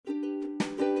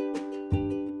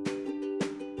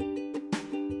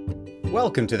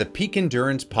Welcome to the Peak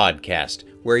Endurance Podcast,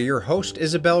 where your host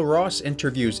Isabel Ross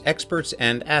interviews experts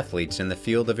and athletes in the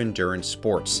field of endurance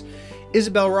sports.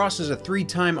 Isabel Ross is a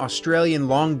three-time Australian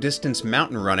long-distance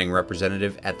mountain running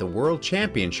representative at the World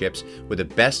Championships with a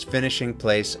best finishing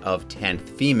place of 10th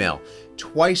female.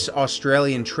 Twice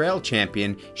Australian trail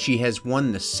champion, she has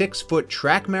won the 6-foot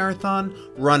track marathon,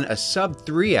 run a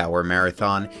sub-3-hour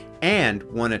marathon, and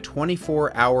won a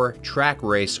 24-hour track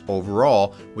race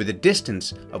overall with a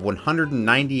distance of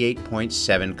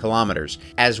 198.7 kilometers,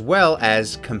 as well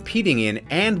as competing in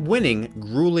and winning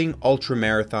grueling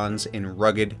ultramarathons in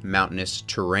rugged mountainous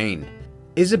terrain.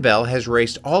 Isabel has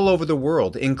raced all over the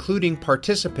world, including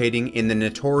participating in the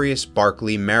notorious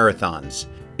Barkley Marathons.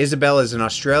 Isabel is an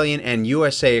Australian and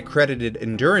USA accredited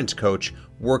endurance coach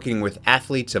working with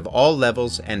athletes of all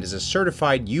levels and is a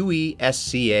certified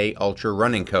UESCA ultra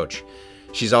running coach.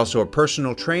 She's also a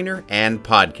personal trainer and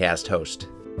podcast host.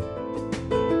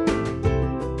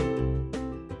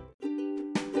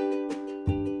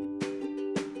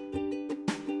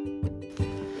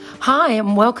 Hi,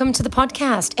 and welcome to the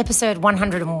podcast. Episode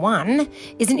 101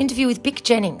 is an interview with Bic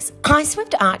Jennings. I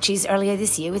swept Archie's earlier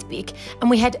this year with Bic,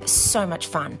 and we had so much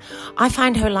fun. I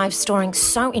find her life story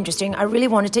so interesting, I really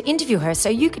wanted to interview her so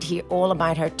you could hear all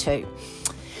about her too.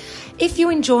 If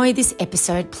you enjoy this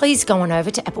episode, please go on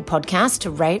over to Apple Podcasts to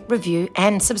rate, review,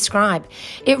 and subscribe.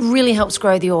 It really helps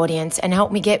grow the audience and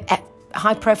help me get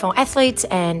high-profile athletes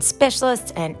and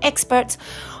specialists and experts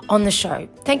on the show.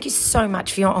 Thank you so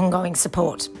much for your ongoing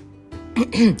support.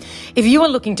 If you are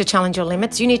looking to challenge your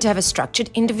limits, you need to have a structured,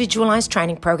 individualised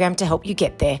training program to help you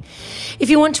get there. If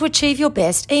you want to achieve your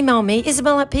best, email me,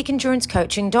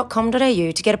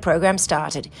 isabel@peakendurancecoaching.com.au to get a program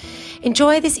started.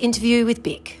 Enjoy this interview with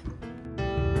Bic.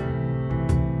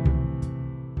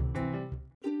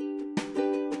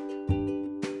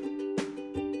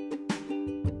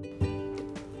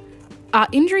 Are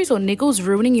injuries or niggles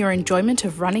ruining your enjoyment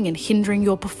of running and hindering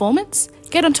your performance?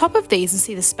 Get on top of these and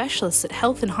see the specialists at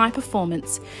Health and High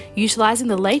Performance. Utilising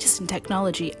the latest in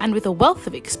technology and with a wealth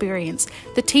of experience,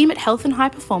 the team at Health and High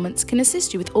Performance can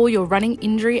assist you with all your running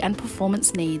injury and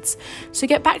performance needs. So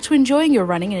get back to enjoying your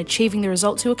running and achieving the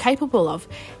results you are capable of.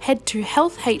 Head to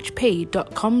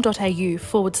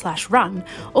healthhp.com.au/run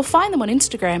or find them on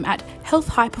Instagram at Health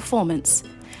High Performance.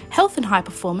 Health and High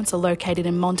Performance are located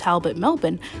in Mont Albert,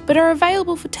 Melbourne, but are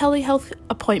available for telehealth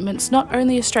appointments not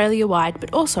only Australia-wide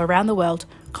but also around the world.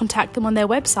 Contact them on their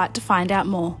website to find out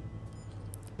more.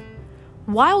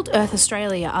 Wild Earth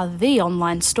Australia are the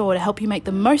online store to help you make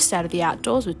the most out of the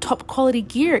outdoors with top quality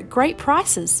gear at great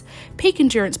prices. Peak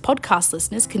Endurance podcast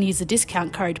listeners can use the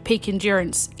discount code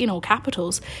PEAKENDURANCE in all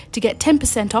capitals to get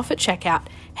 10% off at checkout.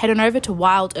 Head on over to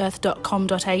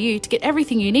wildearth.com.au to get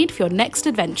everything you need for your next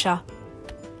adventure.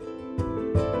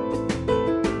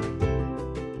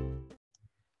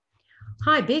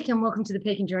 Hi, Bic, and welcome to the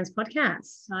Peak Endurance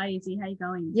Podcast. Hi, Izzy. How you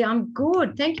going? Yeah, I'm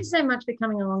good. Thank you so much for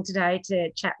coming along today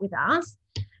to chat with us.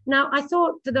 Now, I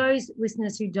thought for those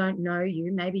listeners who don't know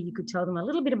you, maybe you could tell them a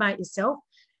little bit about yourself,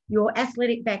 your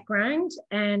athletic background,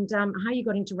 and how you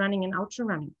got into running and ultra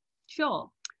running.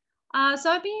 Sure. So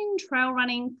I've been trail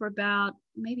running for about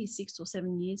maybe 6 or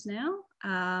 7 years now.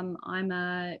 I'm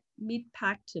a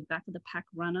mid-pack to back-of-the-pack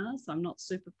runner, so I'm not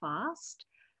super fast.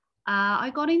 I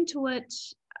got into it.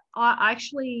 I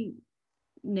actually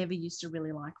never used to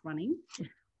really like running.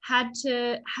 Had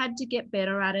to get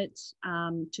better at it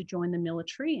to join the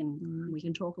military, and we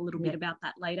can talk a little bit about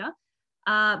that later.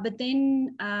 But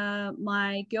then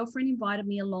my girlfriend invited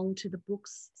me along to the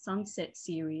Brooks Sunset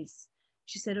series.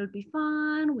 She said it would be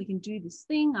fun. We can do this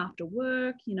thing after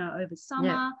work, over summer.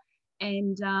 Yeah.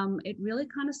 And it really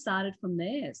kind of started from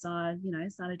there. So, I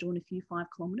started doing a few 5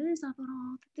 kilometres. I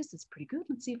thought, this is pretty good.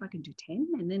 Let's see if I can do 10.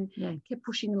 And then kept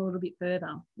pushing a little bit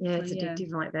further. Yeah, it's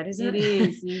addictive like that, isn't it?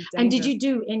 It is. And did you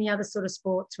do any other sort of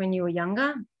sports when you were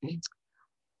younger?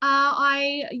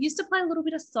 I used to play a little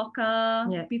bit of soccer.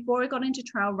 Yeah. Before I got into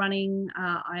trail running,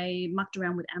 I mucked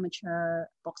around with amateur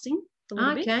boxing.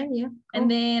 Okay, yeah. Cool.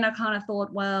 And then I kind of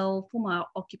thought, well, for my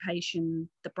occupation,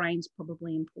 the brain's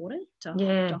probably important to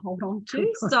hold on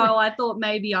to. So I thought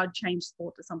maybe I'd change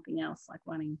sport to something else like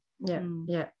running.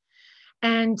 Yeah.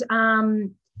 And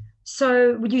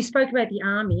so you spoke about the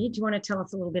Army. Do you want to tell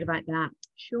us a little bit about that?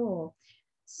 Sure.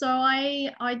 So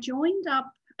I joined up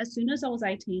as soon as I was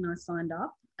 18. I signed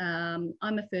up. I'm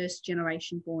a first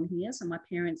generation born here. So my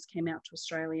parents came out to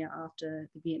Australia after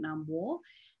the Vietnam War.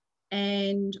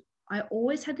 And I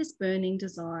always had this burning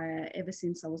desire ever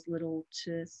since I was little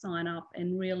to sign up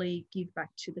and really give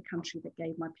back to the country that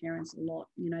gave my parents a lot.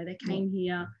 They came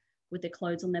here with their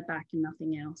clothes on their back and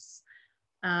nothing else.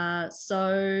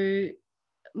 So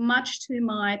much to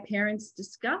my parents'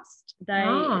 disgust.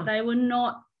 They were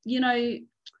not,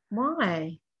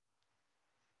 Why?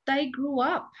 They grew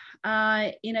up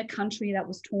in a country that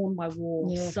was torn by war.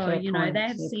 Yeah, so, point, they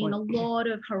have seen a lot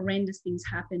of horrendous things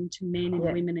happen to men and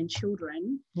women and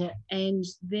children. Yeah. And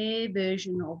their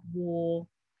version of war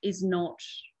is not,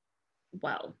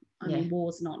 well, I mean,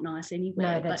 war's not nice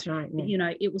anywhere. No, that's right. But,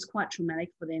 it was quite traumatic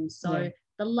for them. So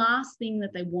the last thing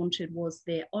that they wanted was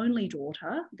their only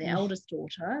daughter, their eldest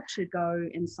daughter, to go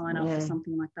and sign up for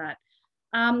something like that.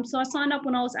 So I signed up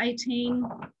when I was 18.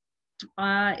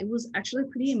 It was actually a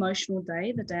pretty emotional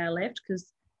day, the day I left,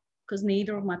 because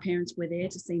neither of my parents were there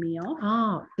to see me off.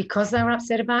 Oh, because they were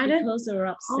upset about it? Because they were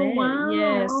upset. Oh, wow.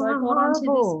 Yeah, so I got onto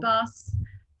horrible. this bus.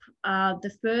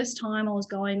 The first time I was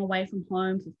going away from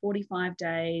home for 45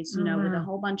 days, with a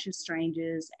whole bunch of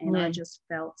strangers, and I just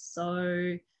felt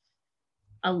so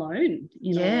alone.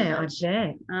 I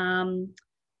bet.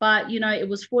 But, it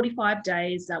was 45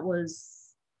 days.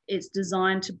 It's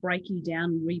designed to break you down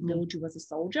and rebuild you as a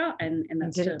soldier. And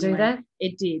that's did it do that?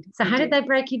 It did. So how did they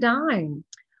break you down?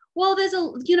 Well, there's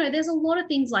a lot of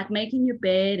things like making your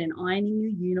bed and ironing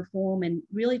your uniform and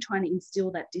really trying to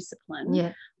instill that discipline.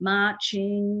 Yeah.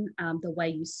 Marching, the way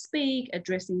you speak,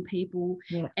 addressing people.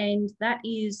 Yeah. And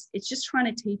it's just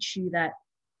trying to teach you that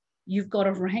you've got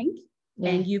a rank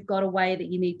and you've got a way that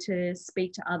you need to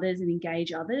speak to others and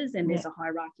engage others. And there's a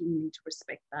hierarchy, you need to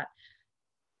respect that.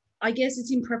 I guess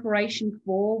it's in preparation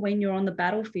for when you're on the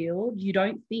battlefield. You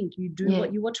don't think, you do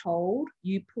what you were told,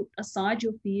 you put aside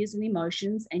your fears and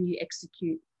emotions and you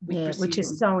execute with precision. Which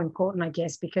is so important, I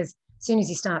guess, because as soon as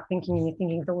you start thinking and you're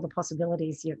thinking of all the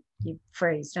possibilities, you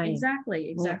freeze, don't you?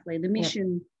 Exactly. The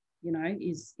mission,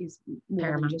 is more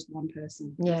paramount. than just one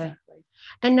person. Yeah. Exactly.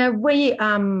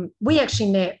 And we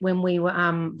actually met when we were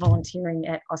volunteering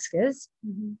at Oscars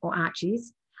or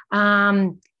Archie's.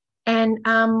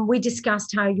 And we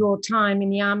discussed how your time in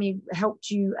the Army helped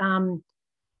you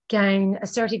gain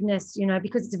assertiveness,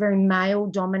 because it's a very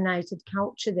male-dominated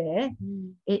culture there.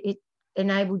 It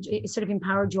sort of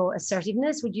empowered your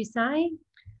assertiveness, would you say?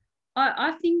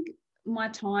 I think my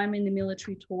time in the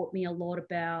military taught me a lot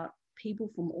about people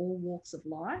from all walks of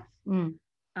life.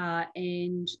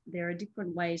 And there are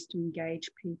different ways to engage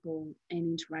people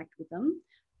and interact with them.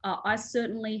 I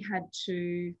certainly had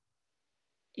to,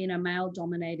 in a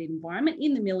male-dominated environment,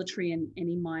 in the military and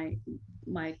in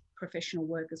my professional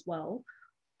work as well,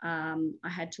 I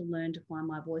had to learn to find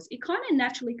my voice. It kind of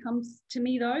naturally comes to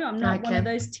me, though. I'm not one of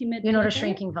those timid You're not people. A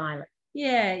shrinking violet.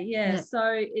 Yeah.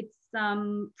 So it's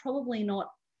probably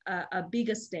not a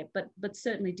bigger step, but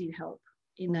certainly did help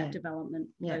in that development,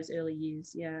 those early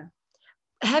years,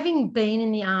 Having been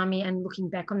in the Army and looking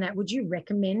back on that, would you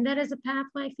recommend that as a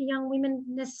pathway for young women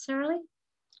necessarily?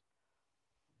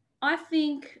 I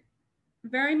think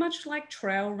very much like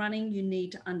trail running, you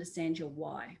need to understand your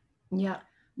why. Yeah.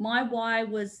 My why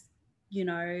was,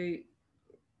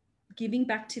 giving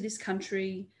back to this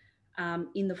country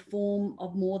in the form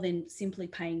of more than simply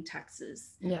paying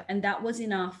taxes. Yeah. And that was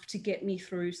enough to get me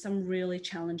through some really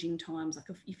challenging times. Like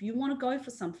if you want to go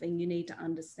for something, you need to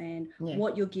understand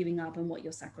what you're giving up and what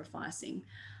you're sacrificing.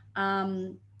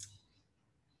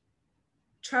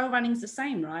 Trail running is the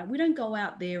same, right? We don't go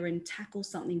out there and tackle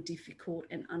something difficult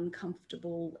and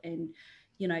uncomfortable and,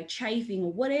 chafing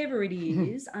or whatever it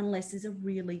is, unless there's a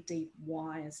really deep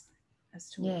why as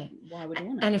to why we're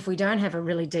doing it. And if we don't have a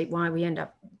really deep why, we end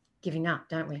up giving up,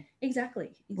 don't we?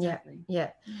 Exactly. Yeah.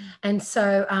 And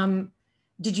so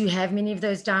did you have many of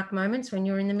those dark moments when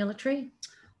you were in the military?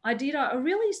 I did. I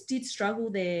really did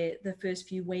struggle there the first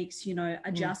few weeks,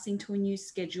 adjusting to a new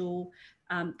schedule,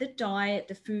 the diet,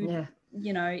 the food,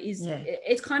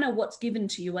 it's kind of what's given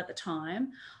to you at the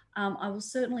time. I was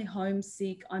certainly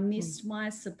homesick. I missed my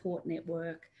support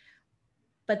network,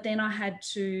 but then I had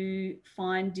to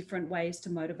find different ways to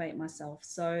motivate myself.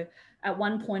 So at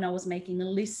one point I was making a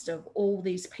list of all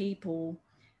these people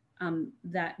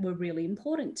that were really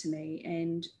important to me,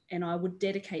 and I would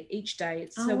dedicate each day.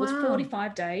 So it was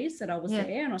 45 days that I was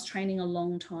there, and I was training a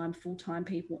long time, full-time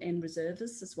people and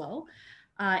reservists as well.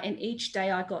 And each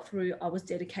day I got through, I was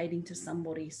dedicating to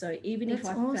somebody. So even if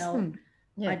I felt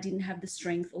I didn't have the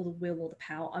strength or the will or the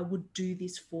power, I would do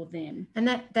this for them. And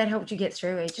that helped you get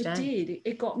through each day? It did.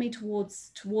 It got me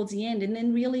towards the end. And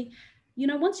then really,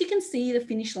 once you can see the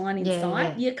finish line in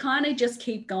sight, you kind of just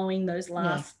keep going those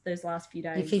last few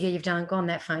days. You figure you've gone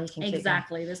that far, you can keep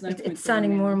going. There's no point. It's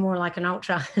sounding more and more like an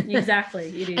ultra.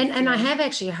 Exactly. It is. And I have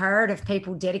actually heard of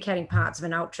people dedicating parts of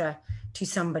an ultra to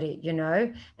somebody,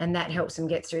 and that helps them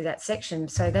get through that section.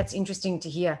 So that's interesting to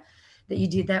hear that you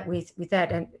did that with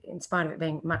that, and in spite of it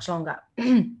being much longer.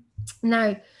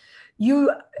 Now,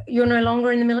 You're no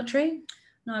longer in the military?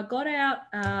 No, I got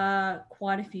out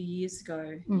quite a few years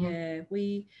ago. Yeah,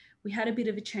 we had a bit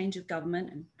of a change of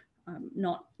government, and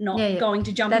not going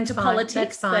to jump into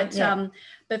politics,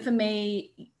 but for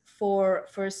me, for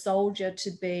a soldier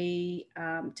to be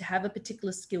to have a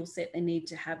particular skill set, they need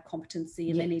to have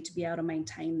competency and they need to be able to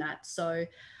maintain that. So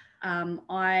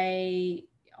I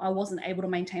wasn't able to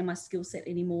maintain my skill set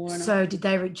anymore. And so did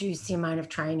they reduce the amount of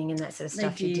training and that sort of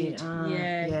stuff you did?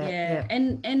 Yeah.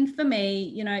 And for me,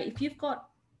 you know, if you've got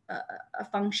a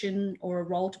function or a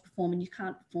role to perform and you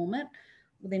can't perform it,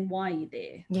 well, then why are you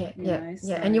there?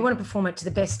 So. And you want to perform it to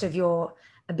the best of your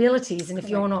abilities. And if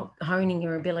you're not honing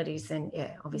your abilities, then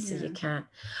obviously you can't.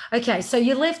 Okay, so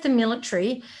you left the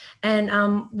military, and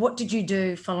what did you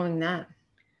do following that?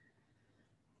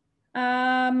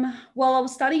 Well, I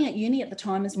was studying at uni at the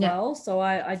time as well. So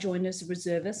I joined as a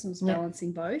reservist and was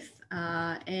balancing both.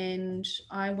 And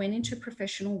I went into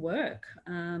professional work.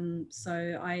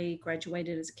 So I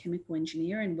graduated as a chemical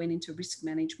engineer and went into risk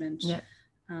management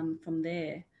from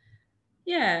there.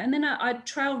 Yeah. And then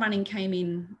trail running came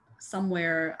in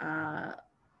somewhere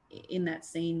in that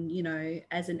scene, you know,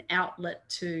 as an outlet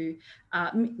to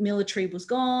military was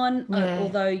gone,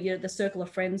 although the circle of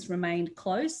friends remained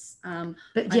close.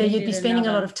 But you'd be spending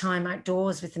a lot of time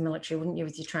outdoors with the military, wouldn't you,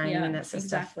 with your training and that sort of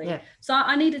stuff? Yeah. So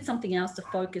I needed something else to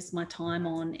focus my time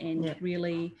on and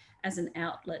really as an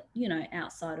outlet, you know,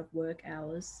 outside of work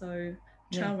hours. So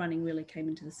trail running really came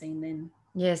into the scene then.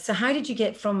 Yeah. So how did you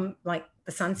get from like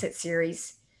the Sunset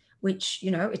Series, which,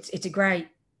 you know, it's a great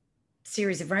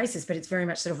series of races, but it's very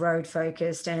much sort of road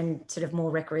focused and sort of more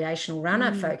recreational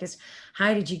runner focused.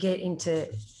 How did you get into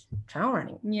trail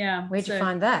running? Yeah. Where'd you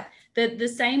find that? The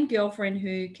same girlfriend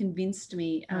who convinced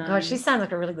me. Oh gosh, she sounds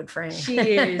like a really good friend. She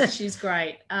is. She's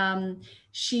great.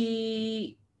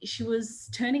 She was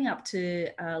turning up to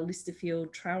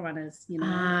Listerfield trail runners, you know,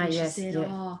 and she said,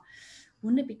 oh,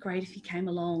 wouldn't it be great if you came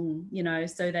along, you know,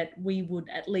 so that we would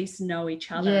at least know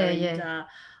each other. And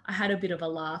I had a bit of a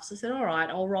laugh. So I said, all right,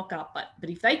 I'll rock up. But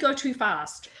if they go too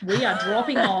fast, we are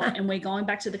dropping off and we're going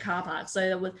back to the car park. So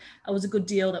it was a good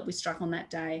deal that we struck on that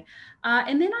day.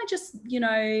 And then I just, you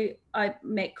know, I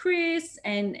met Chris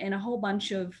and a whole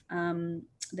bunch of the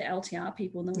LTR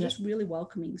people, and they were just really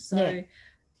welcoming. So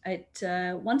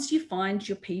once you find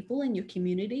your people and your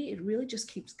community, it really just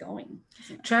keeps going.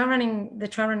 The trail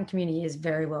running community is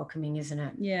very welcoming, isn't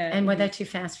it? Yeah. And were they too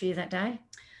fast for you that day?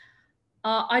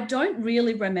 I don't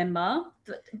really remember,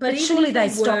 but surely they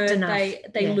stopped enough.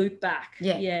 They loop back.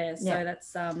 So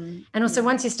that's and also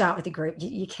once you start with a group,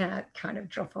 you can't kind of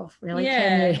drop off, really,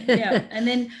 can you? And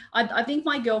then I think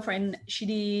my girlfriend, she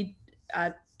did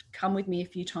come with me a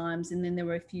few times, and then there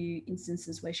were a few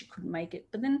instances where she couldn't make it.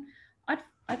 But then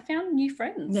I found new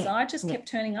friends. So I just kept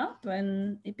turning up,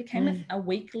 and it became a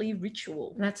weekly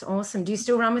ritual. That's awesome. Do you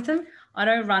still run with them? I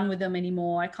don't run with them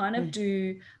anymore. I kind of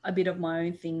do a bit of my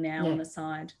own thing now on the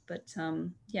side. But a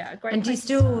great. And do you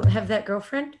still have that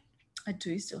girlfriend? I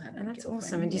do still have that. That's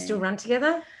awesome. And do you still run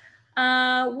together?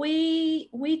 We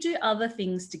do other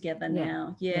things together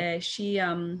now. She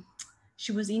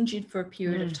was injured for a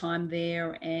period of time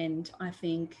there, and I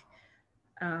think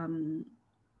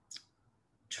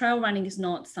trail running is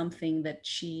not something that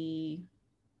she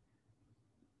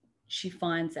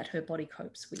finds that her body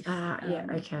copes with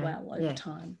well over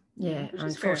time. Yeah,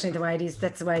 unfortunately the way it is,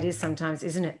 that's the way it is sometimes,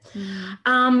 isn't it?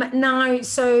 No,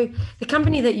 so the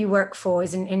company that you work for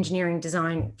is an engineering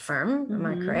design firm, am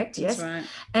I correct? Yes. That's right.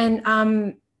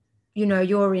 And you know,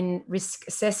 you're in risk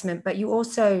assessment, but you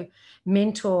also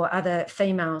mentor other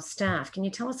female staff. Can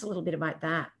you tell us a little bit about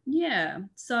that? Yeah.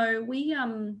 So we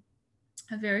are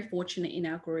very fortunate in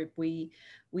our group. We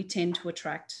tend to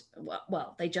attract,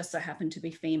 well, they just so happen to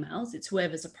be females. It's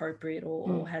whoever's appropriate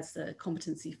or has the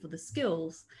competency for the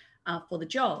skills for the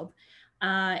job.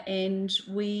 And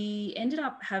we ended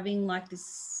up having like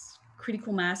this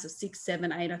critical mass of 6,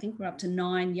 7, 8. I think we're up to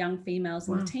 9 young females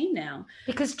in the team now.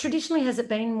 Because traditionally, has it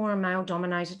been more a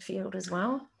male-dominated field as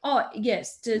well? Oh,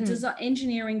 yes.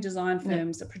 Engineering design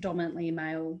firms are predominantly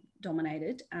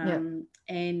male-dominated.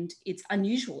 And it's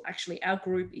unusual, actually. Our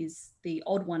group is the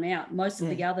odd one out. Most of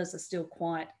the others are still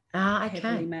quite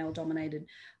heavily male-dominated.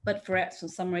 But for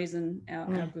some reason,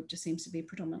 our group just seems to be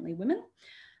predominantly women.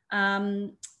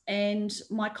 And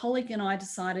my colleague and I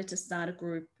decided to start a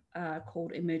group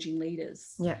called Emerging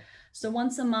Leaders. So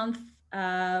once a month,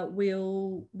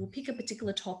 we'll pick a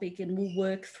particular topic and we'll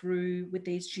work through with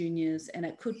these juniors, and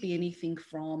it could be anything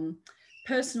from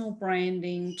personal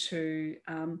branding to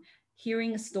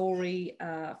hearing a story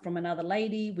from another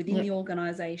lady within Yep. the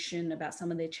organization about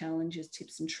some of their challenges,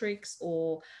 tips and tricks,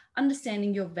 or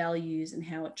understanding your values and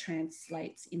how it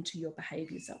translates into your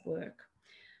behaviors at work.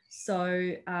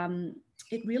 So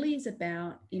it really is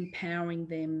about empowering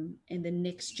them and the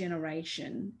next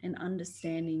generation and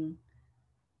understanding,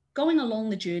 going along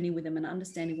the journey with them and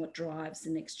understanding what drives the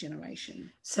next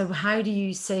generation. So how do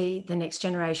you see the next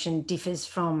generation differs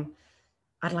from,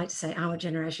 I'd like to say our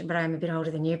generation, but I'm a bit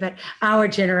older than you, but our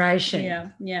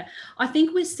generation? Yeah. I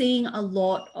think we're seeing a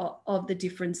lot of the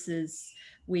differences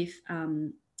with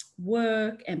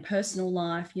work and personal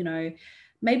life. You know,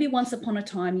 maybe once upon a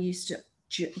time you used to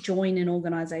join an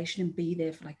organization and be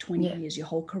there for like 20 years, your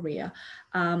whole career.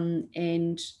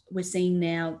 And we're seeing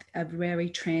now a very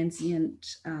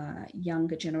transient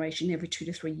younger generation. Every 2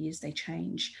 to 3 years they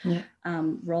change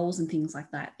roles and things like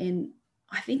that. And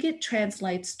I think it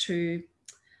translates to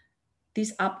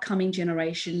this upcoming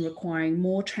generation requiring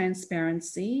more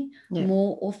transparency,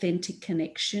 more authentic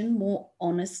connection, more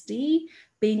honesty,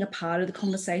 being a part of the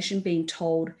conversation, being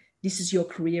told, this is your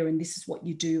career and this is what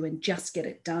you do and just get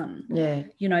it done. Yeah.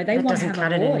 You know, they want to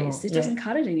have a voice. It doesn't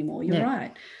cut it anymore. You're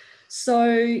right. So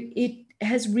it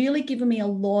has really given me a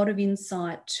lot of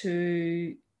insight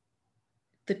to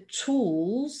the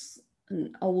tools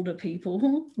and older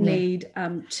people need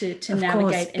to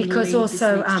navigate and because lead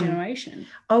also this next generation.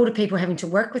 Older people having to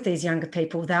work with these younger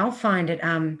people, they'll find it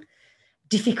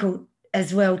difficult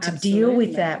as well to deal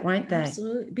with that, won't they?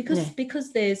 Absolutely,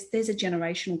 because there's a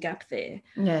generational gap there.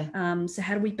 Yeah. So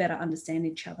how do we better understand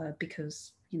each other?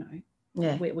 Because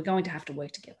we're going to have to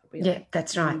work together. Really. Yeah,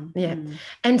 that's right.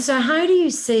 And so how do you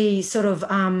see sort of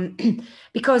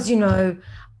because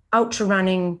ultra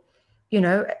running,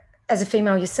 as a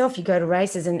female yourself, you go to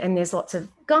races and there's lots of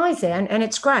guys there and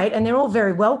it's great and they're all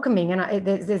very welcoming and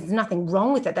there's nothing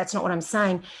wrong with it. That's not what I'm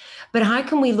saying. But how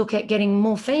can we look at getting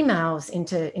more females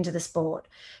into the sport?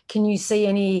 Can you see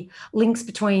any links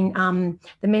between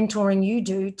the mentoring you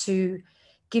do to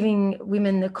giving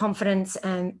women the confidence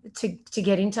and to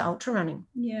get into ultra running?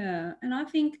 Yeah, and I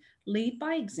think lead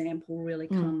by example really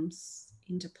comes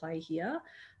into play here.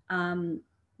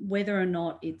 Whether or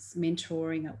not it's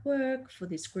mentoring at work for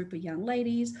this group of young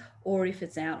ladies or if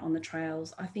it's out on the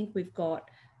trails, I think we've got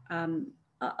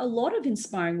a lot of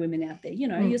inspiring women out there,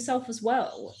 yourself as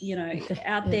well,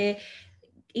 out there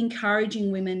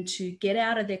encouraging women to get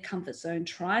out of their comfort zone,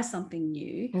 try something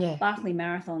new. Barkley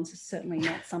Marathons is certainly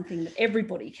not something that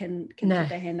everybody can put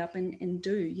their hand up and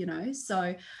do,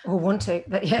 so. Or want to,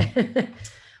 but yeah.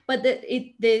 But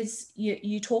there's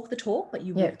you talk the talk, but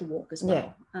you walk the walk as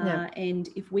well. And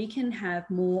if we can have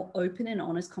more open and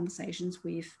honest conversations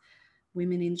with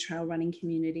women in the trail running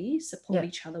community, support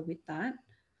each other with that,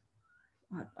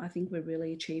 I think we're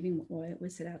really achieving what we're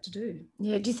set out to do.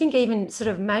 Yeah. Do you think even sort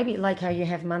of maybe like how you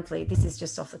have monthly, this is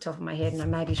just off the top of my head and I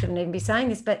maybe shouldn't even be saying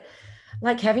this, but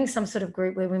like having some sort of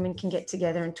group where women can get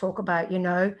together and talk about,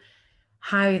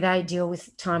 how they deal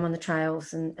with time on the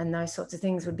trails and those sorts of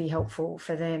things would be helpful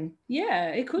for them. Yeah,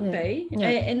 it could be. Yeah.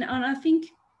 And I think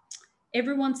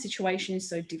everyone's situation is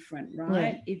so different,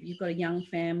 right? Yeah. If you've got a young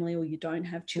family or you don't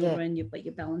have children, but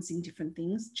you're balancing different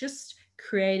things, just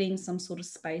creating some sort of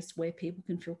space where people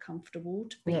can feel comfortable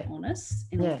to be honest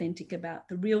and authentic about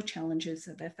the real challenges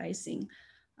that they're facing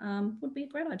would be a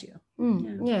great idea.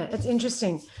 Yeah, it's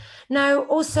interesting. Now,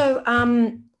 also,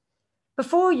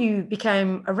 before you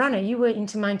became a runner, you were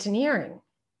into mountaineering.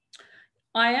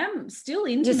 I am still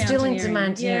into mountaineering. You're still into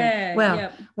mountaineering. Yeah.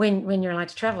 Well, when you're allowed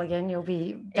to travel again, you'll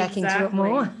be back into it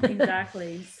more.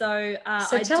 Exactly. So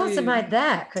tell us about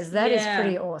that, because that is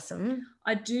pretty awesome.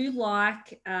 I do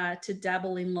like to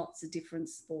dabble in lots of different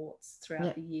sports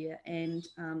throughout the year. And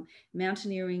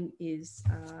mountaineering is,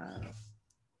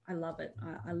 I love it.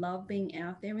 I love being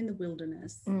out there in the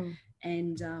wilderness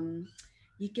and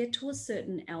you get to a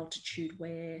certain altitude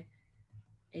where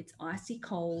it's icy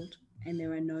cold and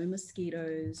there are no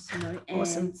mosquitoes, no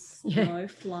ants, no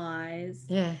flies,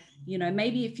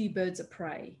 maybe a few birds of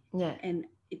prey. And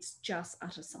it's just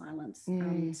utter silence.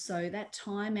 So that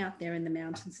time out there in the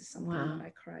mountains is something that I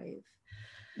crave.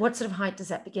 What sort of height does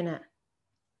that begin at?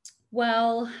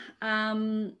 Well,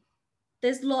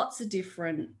 there's lots of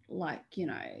different,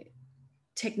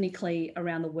 technically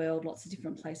around the world, lots of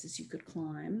different places you could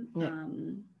climb.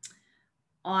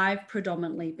 I've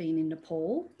predominantly been in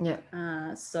Nepal.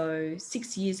 So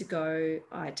 6 years ago,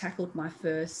 I tackled my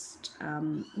first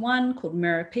one called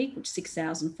Mera Peak, which is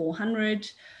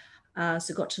 6,400.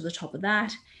 So got to the top of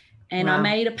that. And I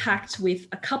made a pact with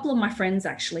a couple of my friends,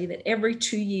 actually, that every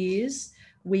 2 years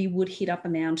we would hit up a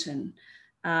mountain.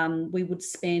 we would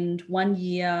spend 1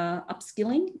 year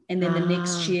upskilling, and then the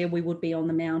next year we would be on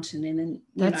the mountain, and then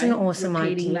that's an awesome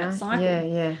repeating idea. that cycle.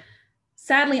 Yeah.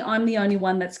 Sadly, I'm the only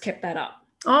one that's kept that up.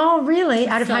 Oh, really?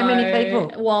 Out of how many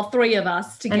people? Well, 3 of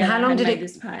us together. And how long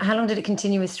did it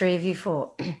continue with 3 of you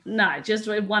for? No, just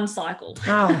one cycle.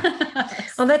 Oh,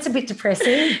 well, that's a bit depressing.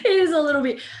 It is a little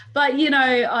bit, but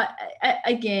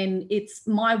again, it's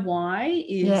my why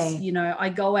is, I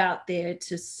go out there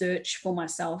to search for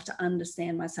myself, to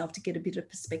understand myself, to get a bit of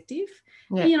perspective.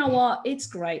 Yeah. And you know what? It's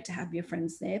great to have your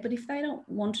friends there, but if they don't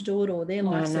want to do it or their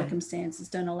life circumstances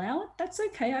don't allow it, that's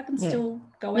okay. I can still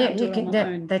go out and do it on my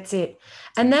own. That's it.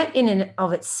 And that in and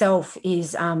of itself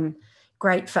is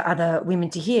great for other women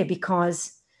to hear,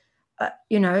 because,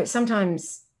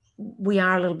 sometimes we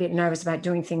are a little bit nervous about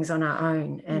doing things on our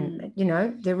own, and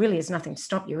there really is nothing to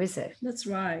stop you, is there? That's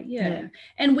right. Yeah.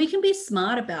 And we can be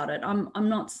smart about it. I'm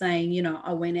not saying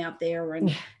I went out there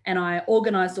and I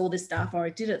organized all this stuff, or I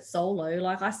did it solo.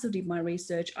 Like, I still did my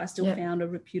research. I still found a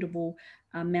reputable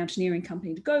mountaineering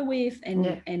company to go with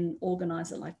and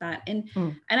organize it like that. And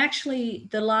actually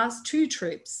the last 2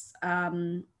 trips,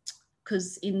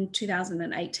 because in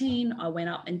 2018 I went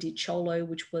up and did Cholo,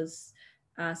 which was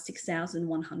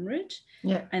 6,100.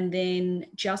 Yeah. And then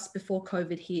just before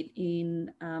COVID hit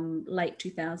in late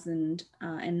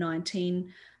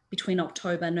 2019, between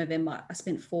October and November, I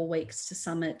spent 4 weeks to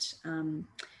summit Himlung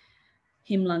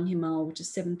Himal, which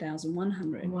is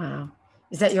 7,100. Wow.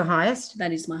 Is that your highest?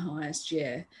 That is my highest,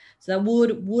 yeah. So that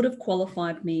would have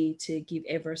qualified me to give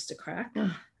Everest a crack.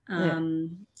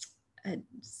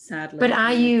 Sadly. But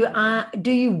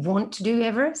do you want to do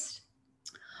Everest?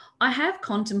 I have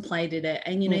contemplated it,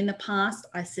 and in the past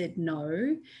I said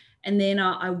no, and then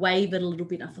I wavered a little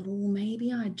bit. I thought, oh,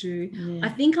 maybe I do. I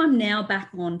think I'm now back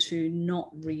on to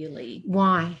not really.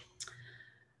 Why?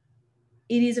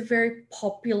 It is a very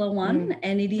popular one,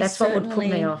 and it is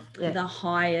certainly the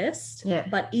highest. Yeah.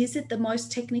 But is it the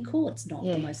most technical? It's not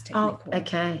the most technical. Oh,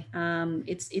 okay.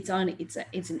 It's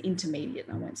an intermediate.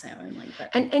 I won't say only, but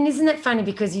and isn't that funny,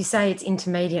 because you say it's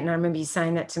intermediate, and I remember you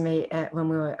saying that to me when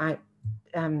we were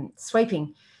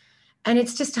sweeping, and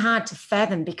it's just hard to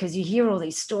fathom, because you hear all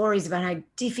these stories about how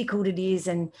difficult it is,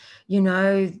 and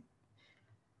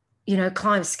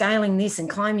scaling this and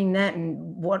climbing that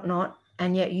and whatnot,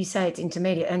 and yet you say it's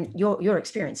intermediate, and your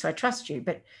experience, so I trust you,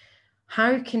 but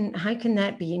how can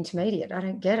that be intermediate? I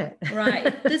don't get it.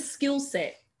 Right. The skill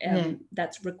set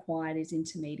that's required is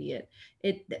intermediate.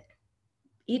 It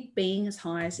being as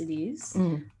high as it is,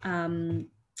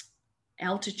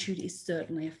 altitude is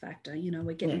certainly a factor.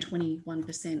 We're getting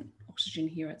 21% oxygen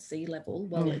here at sea level.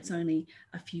 Well, it's only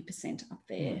a few percent up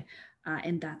there,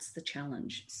 and that's the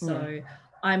challenge. So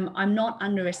I'm not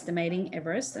underestimating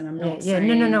Everest, and I'm not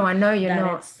saying no, I know you're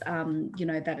not. It's, that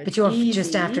it's but you're easy.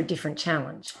 Just after a different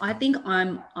challenge. I think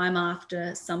I'm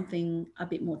after something a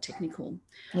bit more technical.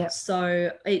 Yeah.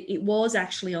 So it was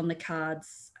actually on the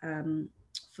cards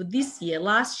for this year.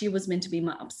 Last year was meant to be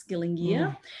my upskilling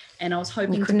year, and I was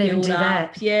hoping to build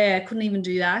up. Yeah, I couldn't even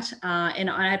do that. And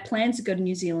I had plans to go to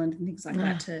New Zealand and things like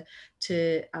that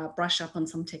to brush up on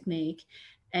some technique.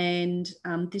 And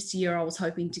this year I was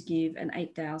hoping to give an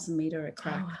 8,000 meter a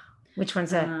crack. Oh, which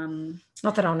one's that?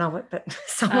 Not that I'll know it, but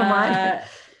someone might.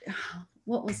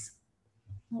 What was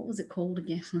it called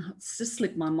again? It's just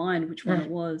slipped my mind which one it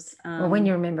was. Well, when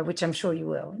you remember, which I'm sure you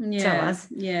will, tell us.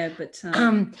 Yeah, but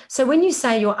so when you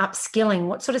say you're upskilling,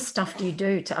 what sort of stuff do you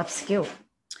do to upskill?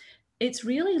 It's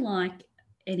really like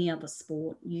any other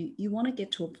sport. You want to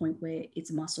get to a point where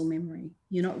it's muscle memory.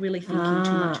 You're not really thinking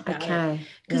too much about it.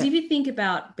 Because if you think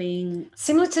about being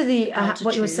similar to the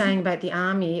what you were saying about the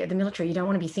army, the military, you don't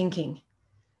want to be thinking.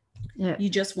 Yeah. You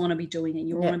just want to be doing it.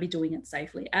 You want to be doing it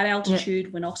safely. At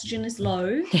altitude, when oxygen is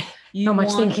low, you not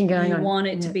much thinking going on. You want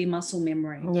it to be muscle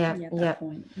memory. Yeah. At that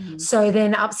point. Mm-hmm. So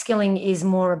then upskilling is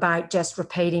more about just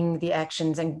repeating the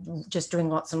actions and just doing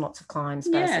lots and lots of climbs,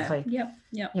 basically.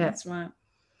 Yep, that's right.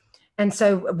 And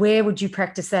so where would you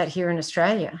practice that here in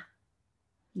Australia?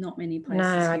 Not many places.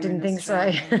 No, I didn't think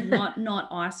so. not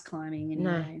ice climbing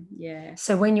anyway. No. Yeah.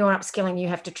 So when you're upskilling, you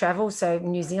have to travel. So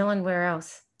New Zealand, where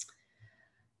else?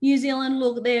 New Zealand,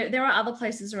 look, there are other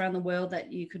places around the world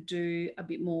that you could do a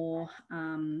bit more,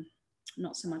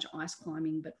 not so much ice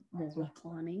climbing, but more rock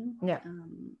climbing. Yeah.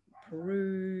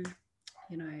 Peru,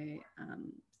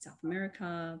 South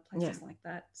America, places like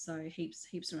that. So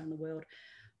heaps around the world.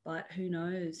 But who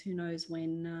knows? Who knows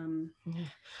when?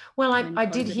 Well, I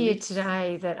did hear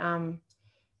today that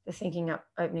they're thinking up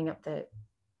opening up the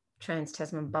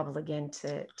Trans-Tasman bubble again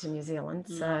to New Zealand.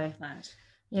 So that.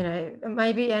 you know,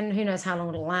 maybe, and who knows how long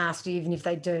it'll last, even if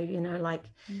they do, you know, like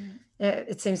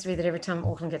it seems to be that every time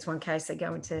Auckland gets one case, they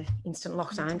go into instant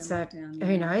lockdown.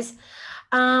 Who knows?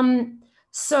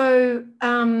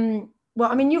 Well,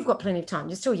 I mean, you've got plenty of time.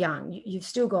 You're still young. You've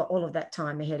still got all of that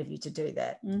time ahead of you to do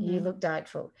that. You look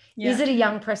doubtful. Is it a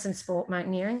young person sport,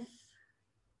 mountaineering?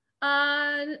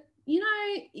 You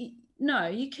know, no,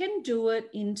 you can do it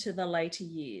into the later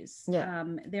years.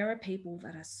 There are people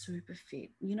that are super fit,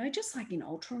 you know, just like in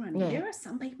ultra running. There are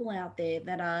some people out there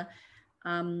that are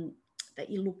that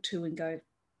you look to and go,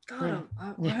 God,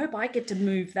 I hope I get to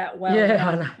move that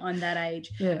well. I'm that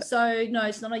age. So no,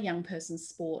 it's not a young person's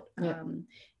sport.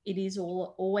 It is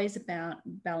always about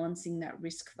balancing that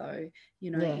risk, though.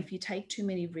 You know, if you take too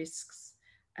many risks,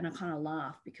 and I kind of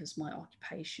laugh because my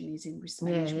occupation is in risk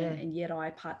management, and yet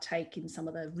I partake in some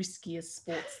of the riskiest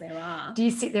sports there are. Do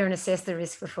you sit there and assess the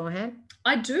risk beforehand?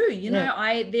 I do. You know,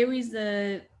 there is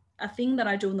a thing that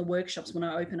I do in the workshops when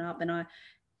I open up,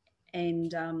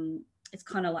 and it's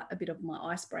kind of like a bit of my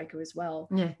icebreaker as well.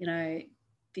 You know,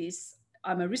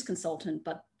 I'm a risk consultant,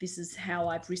 but this is how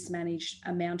I've risk managed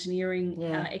a mountaineering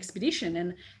expedition,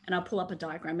 and I pull up a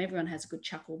diagram. Everyone has a good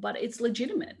chuckle, but it's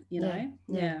legitimate, you know.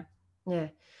 Yeah.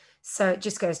 So it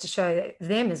just goes to show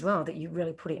them as well that you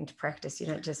really put it into practice. You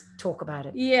don't just talk about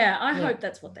it. I hope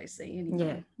that's what they see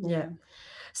anyway.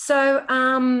 So,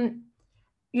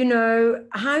 you know,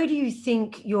 how do you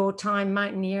think your time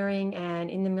mountaineering and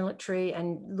in the military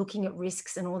and looking at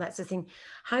risks and all that sort of thing,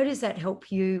 how does that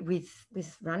help you with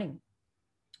running?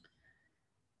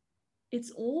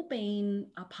 It's all been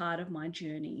a part of my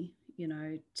journey, you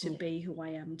know, to be who I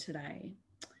am today.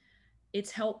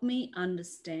 It's helped me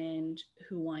understand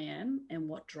who I am and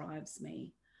what drives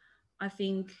me. I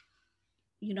think,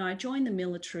 you know, I joined the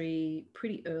military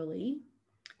pretty early.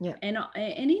 And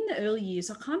in the early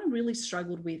years, I kind of really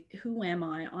struggled with, who am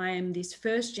I? I am this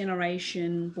first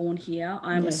generation born here.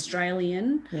 I'm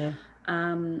Australian,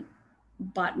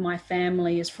 but my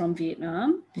family is from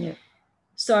Vietnam.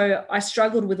 So I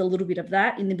struggled with a little bit of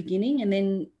that in the beginning, and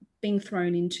then being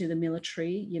thrown into the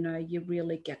military, you know, you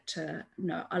really get to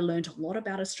know. I learned a lot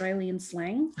about Australian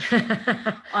slang.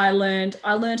 I learned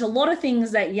a lot of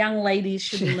things that young ladies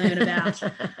shouldn't learn about.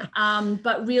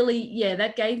 But really,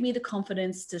 that gave me the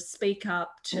confidence to speak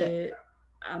up, to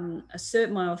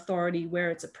assert my authority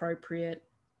where it's appropriate,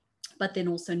 but then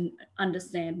also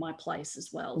understand my place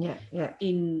as well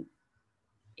in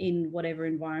whatever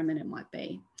environment it might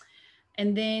be.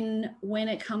 And then when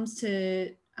it comes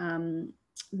to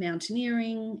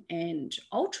mountaineering and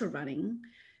ultra running,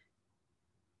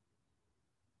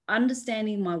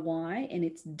 understanding my why, and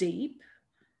it's deep,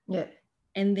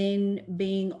 and then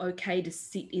being okay to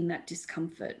sit in that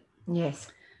discomfort. I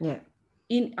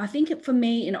think for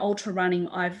me in ultra running,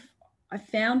 I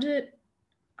found it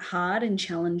hard and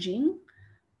challenging,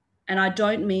 and I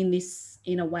don't mean this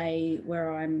in a way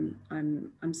where I'm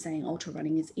saying ultra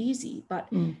running is easy, but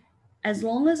as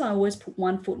long as I always put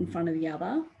one foot in front of the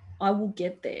other, I will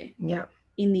get there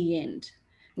in the end.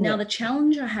 Now, the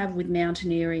challenge I have with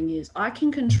mountaineering is I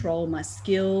can control my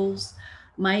skills,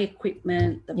 my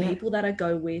equipment, the people that I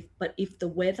go with, but if the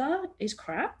weather is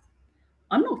crap,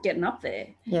 I'm not getting up there.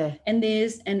 And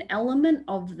there's an element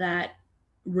of that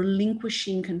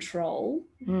relinquishing control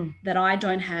that I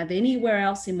don't have anywhere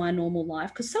else in my normal life,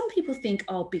 because some people think,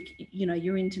 oh, you know,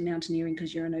 you're into mountaineering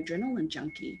because you're an adrenaline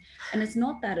junkie, and it's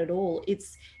not that at all.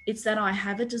 It's that I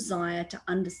have a desire to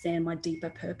understand my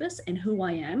deeper purpose and who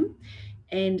I am,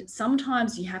 and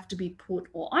sometimes you have to be put,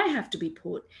 or I have to be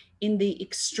put in the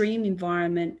extreme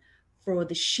environment for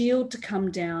the shield to come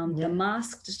down, the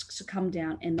mask to come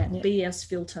down, and that BS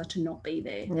filter to not be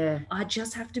there. I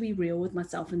just have to be real with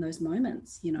myself in those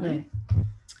moments, you know.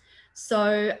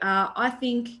 So I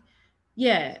think,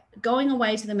 going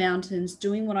away to the mountains,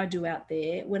 doing what I do out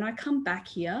there, when I come back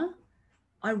here,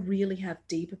 I really have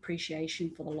deep appreciation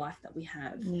for the life that we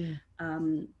have,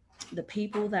 the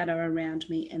people that are around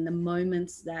me, and the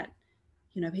moments that,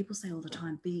 you know, people say all the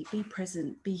time, be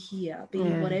present, be here, be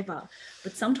whatever.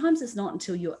 But sometimes it's not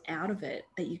until you're out of it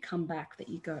that you come back, that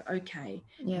you go, okay,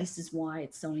 this is why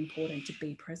it's so important to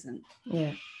be present.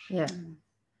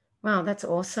 Wow, that's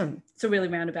awesome. It's a really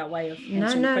roundabout way of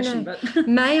answering the question. But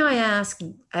may I ask,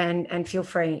 and feel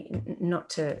free not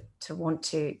to want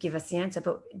to give us the answer,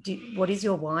 but what is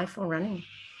your why for running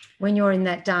when you're in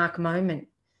that dark moment?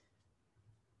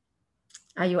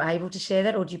 Are you able to share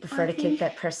that, or do you prefer to keep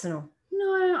that personal?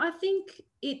 No, I think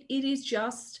it is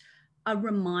just a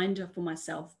reminder for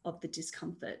myself of the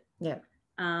discomfort.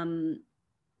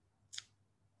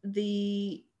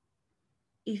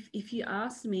 If you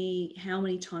ask me how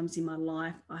many times in my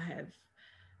life I have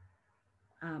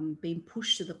been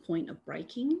pushed to the point of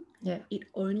breaking, Yeah. it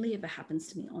only ever happens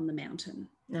to me on the mountain.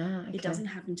 Ah, okay. It doesn't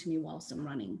happen to me whilst I'm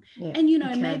running. Yeah, And,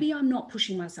 okay. maybe I'm not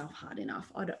pushing myself hard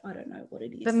enough. I don't know what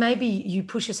it is. But maybe you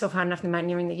push yourself hard enough in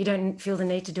mountaineering that you don't feel the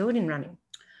need to do it in running.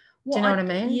 Well, do you know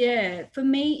what I mean? Yeah. For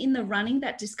me, in the running,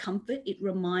 that discomfort, it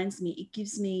reminds me, it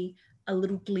gives me a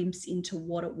little glimpse into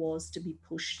what it was to be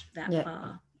pushed that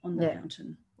far on the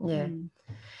mountain. Yeah.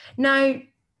 Now,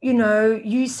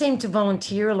 you seem to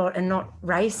volunteer a lot and not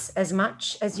race as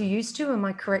much as you used to. Am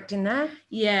I correct in that?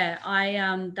 Yeah,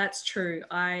 that's true.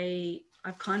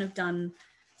 I've kind of done,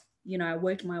 I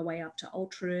worked my way up to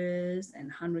ultras and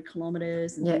 100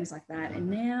 kilometers and things like that. And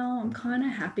now I'm kind of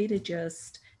happy to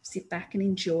just sit back and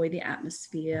enjoy the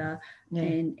atmosphere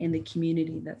and the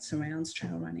community that surrounds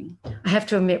trail running. I have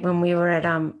to admit, when we were at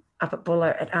up at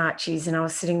Buller at Archie's and I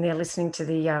was sitting there listening to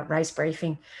the race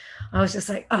briefing, I was just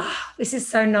like, this is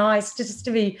so nice just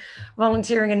to be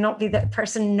volunteering and not be that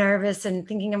person nervous and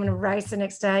thinking I'm going to race the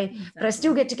next day. Exactly. But I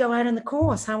still get to go out on the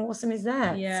course. How awesome is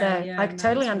that? I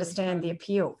totally understand the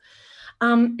appeal.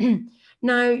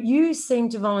 Now, you seem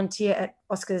to volunteer at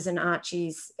Oscars and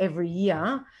Archie's every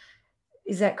year.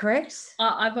 Is that correct?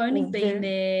 I've only been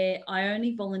there. I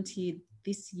only volunteered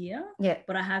this year,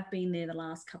 but I have been there the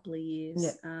last couple of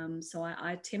years. So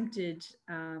I attempted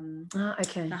the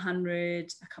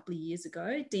 100 a couple of years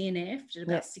ago. DNF did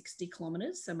about 60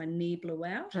 kilometers, so my knee blew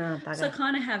out. So I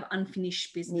kind of have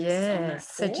unfinished business on that course.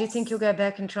 So do you think you'll go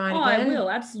back and try it again? I will,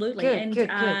 absolutely.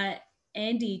 Good.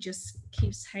 Andy just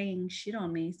keeps hanging shit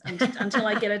on me until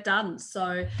I get it done.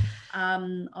 So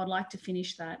I'd like to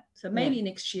finish that. So maybe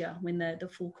next year when the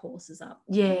full course is up.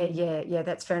 Yeah,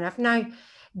 that's fair enough. Now,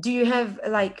 do you have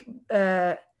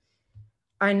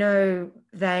I know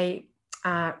they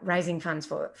are raising funds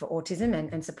for autism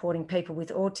and supporting people with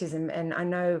autism. And I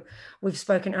know we've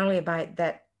spoken earlier about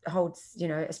that holds,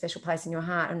 a special place in your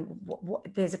heart. And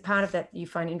what there's a part of that you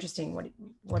find interesting.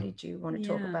 What did you want to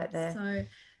talk about there? So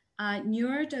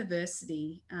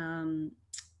neurodiversity,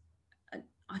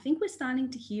 I think we're starting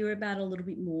to hear about it a little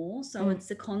bit more. So it's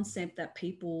the concept that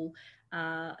people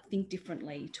think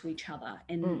differently to each other,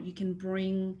 and you can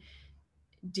bring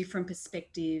different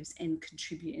perspectives and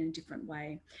contribute in a different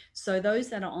way. So those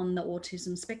that are on the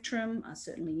autism spectrum are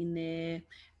certainly in there.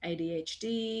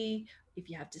 ADHD, if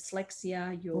you have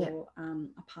dyslexia, you're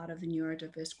a part of the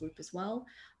neurodiverse group as well.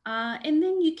 And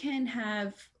then you can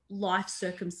have life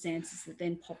circumstances that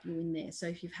then pop you in there. So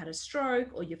if you've had a stroke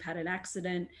or you've had an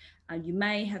accident, you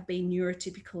may have been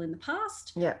neurotypical in the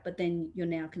past, but then you're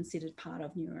now considered part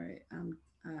of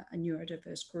a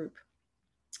neurodiverse group.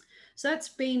 So that's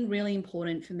been really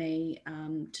important for me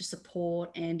to support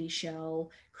Andy,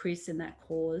 Shell, Chris in that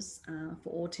cause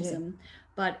for autism.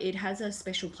 But it has a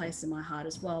special place in my heart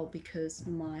as well because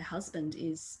my husband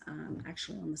is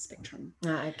actually on the spectrum.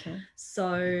 Okay.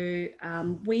 So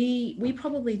we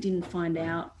probably didn't find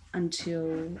out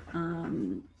until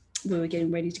we were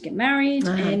getting ready to get married.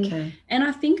 And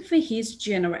I think for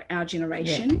our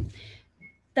generation,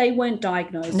 they weren't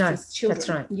diagnosed as children, that's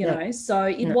right. you know, so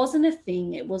it wasn't a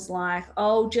thing. It was like,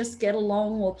 just get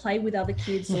along or play with other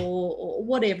kids or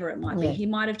whatever it might be. He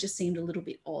might have just seemed a little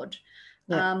bit odd.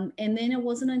 And then it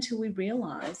wasn't until we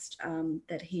realized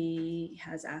that he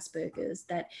has Asperger's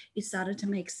that it started to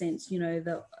make sense,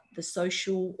 the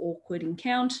social awkward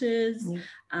encounters,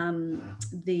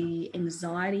 the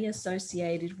anxiety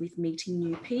associated with meeting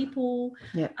new people.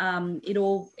 It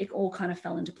all kind of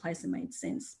fell into place and made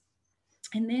sense.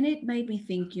 And then it made me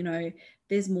think,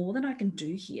 there's more that I can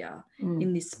do here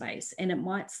in this space. And it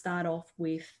might start off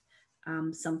with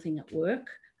something at work.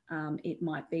 It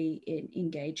might be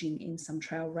engaging in some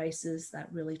trail races that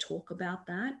really talk about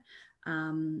that.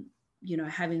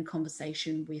 Having a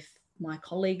conversation with my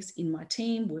colleagues in my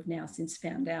team. We've now since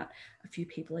found out a few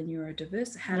people are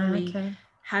neurodiverse. How do we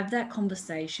have that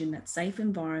conversation, that safe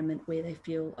environment where they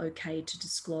feel okay to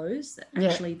disclose that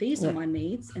actually these are my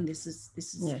needs and this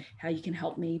is how you can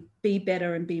help me be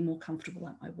better and be more comfortable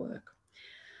at my work.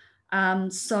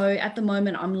 So at the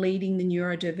moment, I'm leading the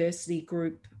neurodiversity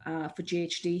group for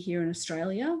GHD here in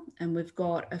Australia, and we've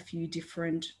got a few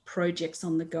different projects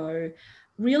on the go,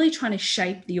 really trying to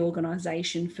shape the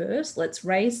organisation first. Let's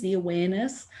raise the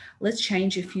awareness. Let's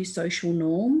change a few social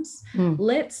norms.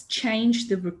 Let's change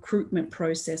the recruitment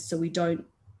process so we don't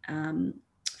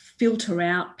filter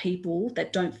out people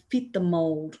that don't fit the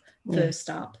mould first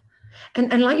up.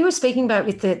 And like you were speaking about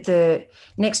with the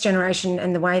next generation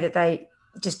and the way that they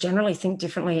just generally think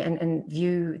differently and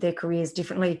view their careers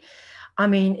differently, I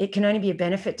mean, it can only be a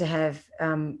benefit to have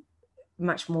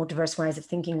much more diverse ways of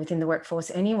thinking within the workforce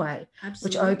anyway.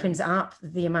 Absolutely. Which opens up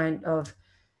the amount of,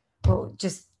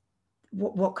 just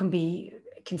what can be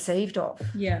conceived of.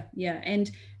 Yeah.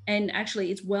 And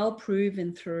actually, it's well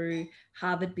proven through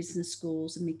Harvard Business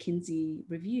Schools and McKinsey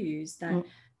reviews that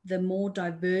the more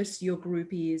diverse your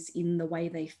group is in the way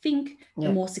they think,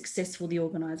 the more successful the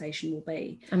organization will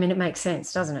be. I mean, it makes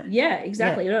sense, doesn't it? Yeah,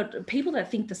 exactly. People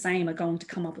that think the same are going to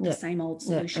come up with the same old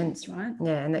solutions, right?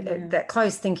 Yeah, and that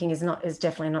closed thinking is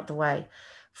definitely not the way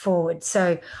forward.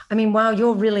 So, I mean, wow,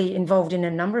 you're really involved in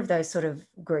a number of those sort of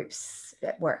groups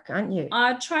at work, aren't you?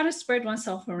 I try to spread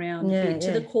myself around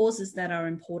to the causes that are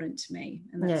important to me,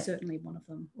 and that's certainly one of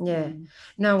them. Yeah.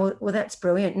 No, well, that's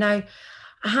brilliant. Now,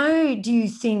 how do you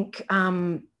think,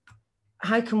 how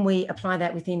can we apply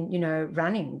that within,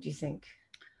 running, do you think?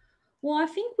 Well, I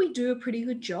think we do a pretty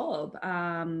good job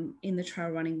in the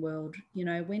trail running world.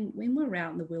 When we're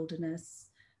out in the wilderness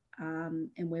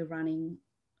and we're running,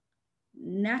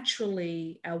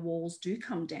 naturally our walls do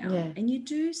come down, and you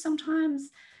do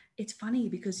sometimes. It's funny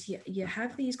because you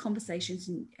have these conversations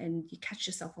and you catch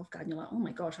yourself off guard and you're like, oh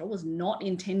my gosh, I was not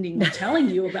intending to telling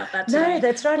you about that today. No,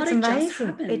 that's right. But it's it amazing. just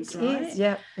happens, right? Is.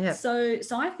 Yeah. So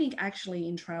I think actually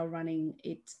in trail running,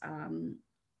 it's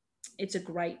a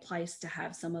great place to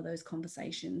have some of those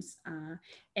conversations.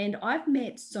 And I've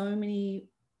met so many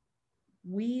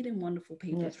weird and wonderful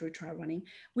people through trail running,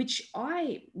 which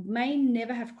I may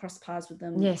never have crossed paths with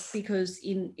them because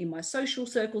in my social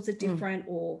circles are different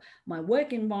or my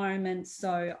work environment.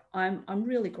 So I'm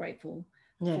really grateful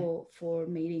for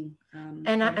meeting.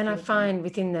 And I find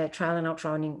within the trail and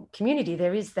ultra running community,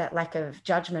 there is that lack of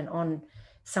judgment on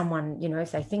someone,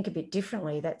 if they think a bit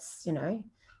differently, that's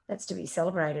to be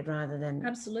celebrated rather than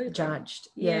judged.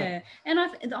 Yeah. And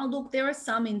look, there are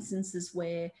some instances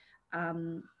where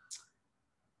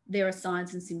there are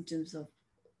signs and symptoms of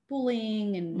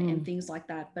bullying and things like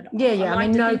that. But I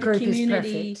mean, no group is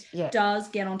perfect. Does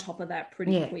get on top of that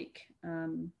pretty quick.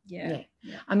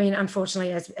 I mean,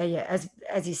 unfortunately,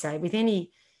 as you say, with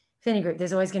any group,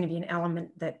 there's always going to be an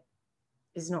element that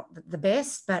is not the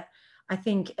best. But I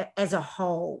think as a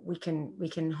whole, we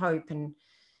can hope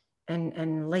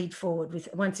and lead forward with,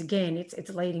 once again, it's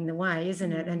leading the way,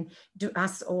 isn't it? And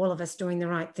all of us doing the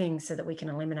right thing so that we can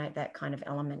eliminate that kind of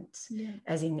element,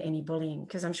 as in any bullying,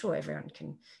 because I'm sure everyone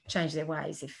can change their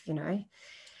ways if,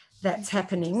 that's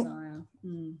happening.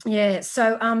 Yeah.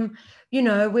 So,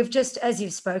 we've just, as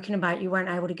you've spoken about, you weren't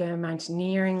able to go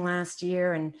mountaineering last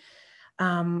year and,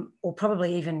 or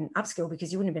probably even upskill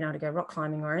because you wouldn't have been able to go rock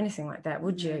climbing or anything like that,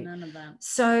 would you? None of that.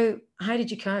 So how did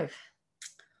you cope?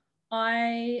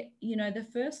 The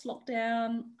first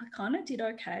lockdown, I kind of did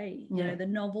okay. The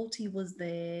novelty was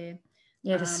there.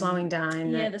 Yeah, the slowing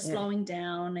down. Slowing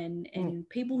down. And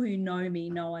people who know me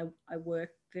know I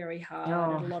work very hard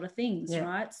at a lot of things,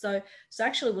 right? So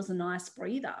actually it was a nice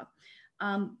breather.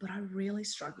 But I really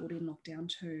struggled in lockdown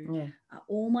too. Yeah.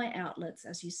 All my outlets,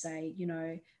 as you say,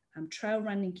 trail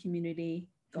running community,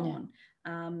 gone.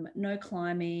 No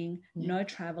climbing, no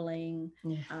traveling,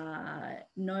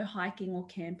 no hiking or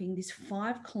camping. This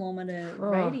 5 kilometer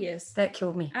radius that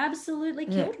killed me. Absolutely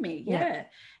killed me.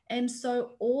 And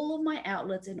so all of my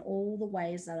outlets and all the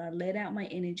ways that I let out my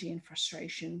energy and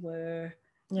frustration were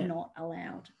not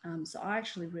allowed. So I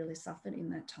actually really suffered in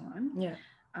that time.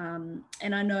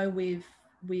 And I know we've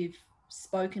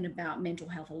spoken about mental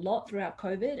health a lot throughout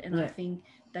COVID, and I think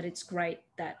that it's great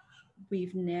that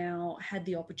we've now had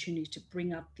the opportunity to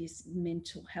bring up this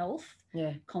mental health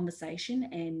conversation,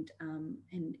 and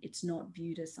it's not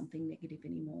viewed as something negative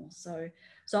anymore. So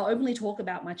I openly talk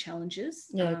about my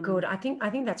challenges. Good. I think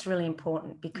that's really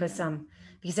important because as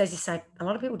you say, a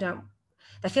lot of people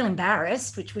they feel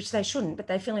embarrassed, which they shouldn't, but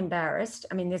they feel embarrassed.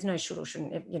 I mean, there's no should or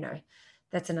shouldn't,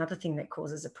 that's another thing that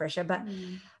causes a pressure. But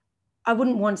I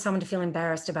wouldn't want someone to feel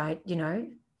embarrassed about,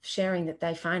 sharing that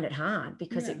they find it hard,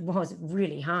 because it was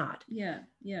really hard.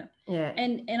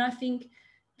 And I think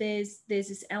there's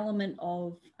this element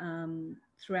of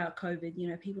throughout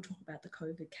COVID, people talk about the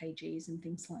COVID kgs and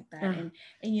things like that,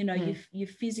 and your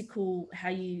physical, how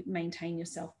you maintain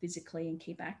yourself physically and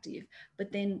keep active,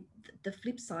 but then the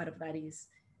flip side of that is,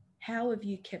 how have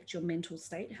you kept your mental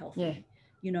state healthy?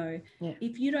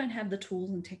 If you don't have the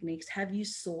tools and techniques, have you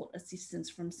sought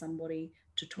assistance from somebody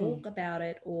to talk about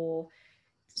it? Or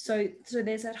so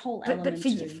there's that whole element. But for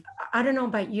you, I don't know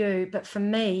about you, but for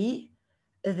me,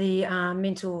 the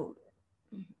mental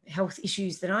health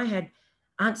issues that I had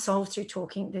aren't solved through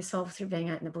talking. They're solved through being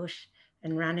out in the bush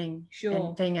and running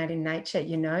and being out in nature,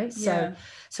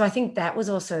 So I think that was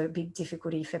also a big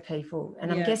difficulty for people.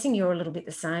 And I'm guessing you're a little bit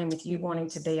the same with you wanting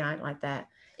to be out like that.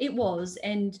 It was,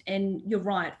 and you're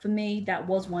right. For me, that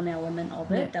was one element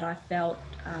of it that I felt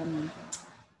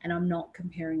and I'm not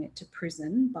comparing it to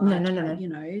prison, but No. you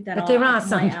know, that but there are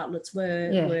some. my outlets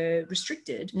were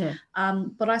restricted. Yeah.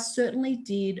 But I certainly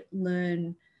did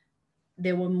learn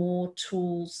there were more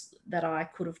tools that I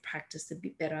could have practiced a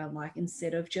bit better, like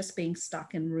instead of just being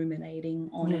stuck and ruminating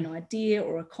on an idea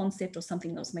or a concept or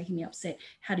something that was making me upset,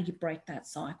 how do you break that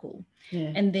cycle?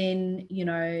 Yeah. And then, you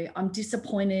know, I'm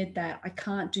disappointed that I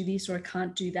can't do this or I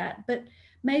can't do that, but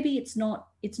maybe it's no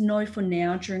for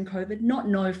now during COVID, not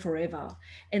no forever.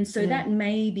 And so that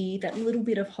maybe that little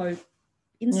bit of hope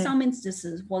in some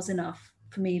instances was enough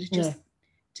for me to just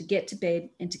to get to bed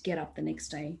and to get up the next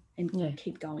day and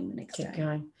keep going the next day. Keep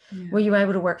going. Yeah. Were you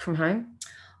able to work from home?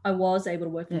 I was able to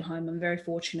work from home. I'm very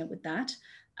fortunate with that.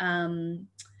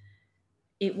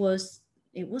 It was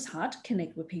hard to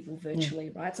connect with people virtually,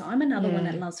 right? So I'm another one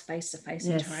that loves face-to-face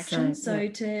interaction. So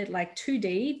to like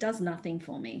 2D does nothing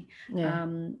for me. Yeah.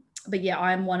 But yeah,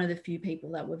 I'm one of the few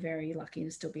people that were very lucky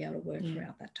to still be able to work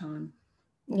throughout that time.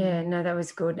 Yeah, no, that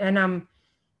was good. And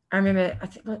I remember, I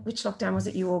think, which lockdown was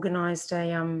it? You organised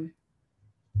a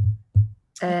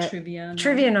trivia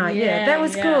night. Yeah, that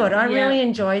was good. I really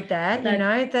enjoyed that. You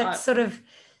know,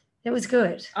 it was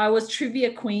good. I was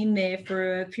trivia queen there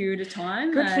for a period of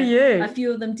time. Good for you. A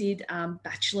few of them did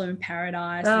Bachelor in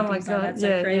Paradise and things like that.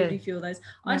 So created a few of those.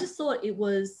 I just thought it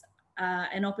was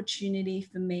an opportunity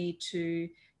for me to,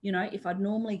 you know, if I'd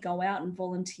normally go out and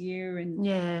volunteer and,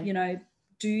 you know,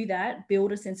 do that,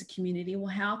 build a sense of community. Well,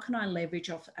 how can I leverage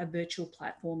off a virtual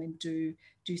platform and do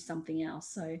something else?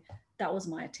 So that was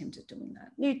my attempt at doing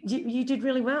that. You did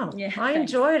really well. Yeah, I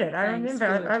enjoyed it. I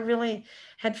remember good. I really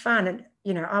had fun. And,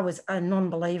 you know, I was a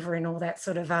non-believer in all that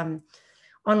sort of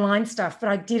online stuff, but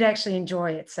I did actually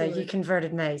enjoy it. So you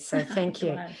converted me. So thank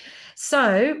you.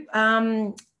 So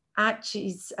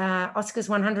Archie's Oscars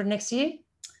 100 next year?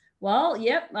 Well,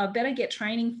 I better get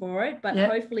training for it, but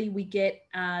hopefully we get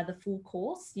the full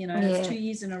course. You know, it's 2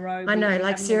 years in a row. I know,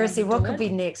 like seriously, what could be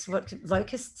next? What,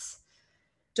 locusts?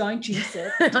 Don't jinx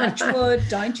it. Touch wood,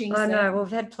 don't jinx it. I know, well,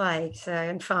 we've had plague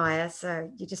and fire,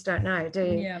 so you just don't know, do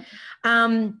you? Yeah.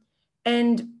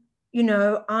 And, you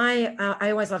know, I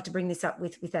always love to bring this up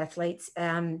with athletes.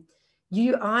 I'm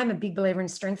a big believer in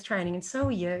strength training, and so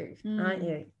are you, aren't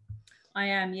you? I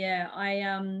am, yeah.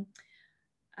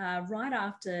 Right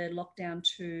after lockdown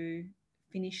 2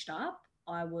 finished up,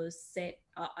 I was set.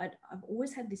 I've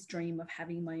always had this dream of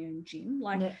having my own gym.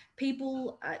 Like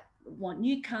people want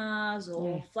new cars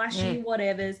or flashy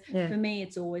whatevers. Yeah. For me,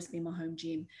 it's always been my home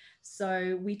gym.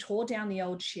 So we tore down the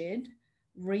old shed,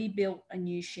 rebuilt a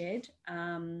new shed,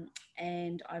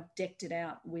 and I've decked it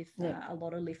out with a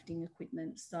lot of lifting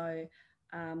equipment. So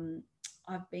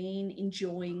I've been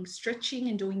enjoying stretching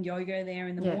and doing yoga there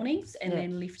in the mornings and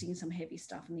then lifting some heavy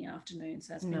stuff in the afternoon.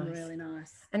 So that's been really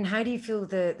nice. And how do you feel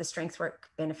the strength work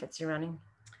benefits you're running?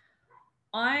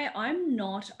 I'm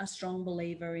not a strong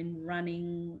believer in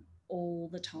running all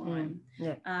the time.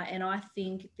 And I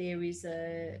think there is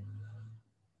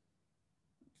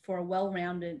for a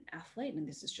well-rounded athlete, and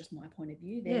this is just my point of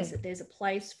view, there's a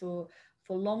place for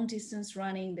long distance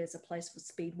running, there's a place for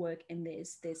speed work, and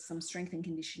there's some strength and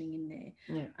conditioning in there.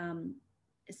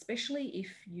 Especially if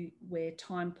we're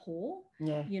time poor,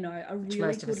 you know, a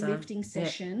really good lifting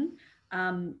session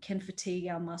can fatigue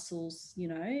our muscles, you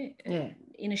know,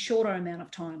 in a shorter amount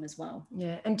of time as well.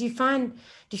 And do you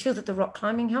feel that the rock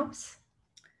climbing helps?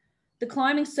 The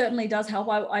climbing certainly does help.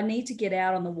 I need to get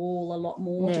out on the wall a lot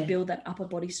more to build that upper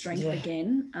body strength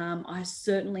again. I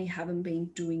certainly haven't been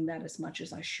doing that as much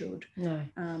as I should.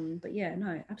 But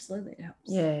absolutely it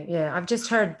helps. I've just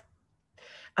heard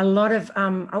a lot of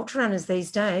ultra runners these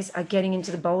days are getting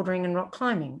into the bouldering and rock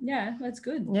climbing. Yeah, that's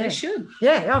good. They should.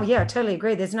 I totally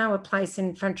agree. There's now a place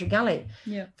in Frontry Gully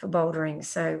for bouldering,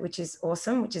 so which is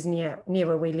awesome, which is near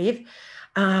where we live.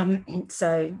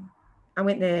 So I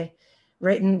went there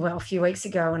a few weeks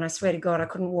ago, and I swear to God I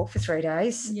couldn't walk for 3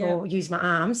 days or use my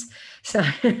arms. So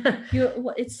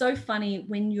it's so funny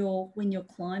when you're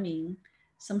climbing.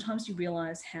 Sometimes you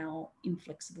realize how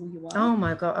inflexible you are. Oh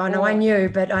my God. Oh no, I knew,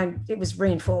 but it was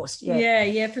reinforced.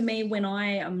 Yeah. For me, when I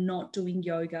am not doing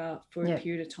yoga for a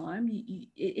period of time,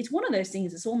 it's one of those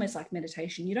things. It's almost like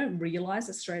meditation. You don't realize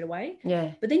it straight away.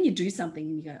 But then you do something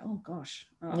and you go, oh gosh,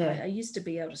 I used to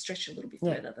be able to stretch a little bit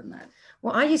further than that.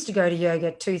 Well, I used to go to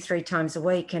yoga 2-3 times a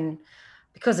week, and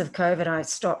because of COVID, I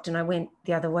stopped and I went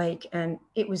the other week, and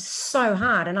it was so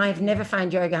hard. And I have never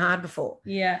found yoga hard before.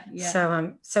 Yeah.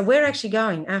 So we're actually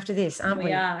going after this, aren't we?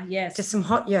 We are, yes. To some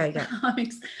hot yoga.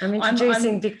 I'm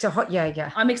introducing Vic to hot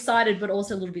yoga. I'm excited, but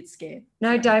also a little bit scared.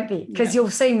 No, don't be, because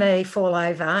you'll see me fall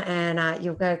over and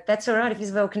you'll go, that's all right. If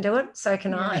Isabel can do it, so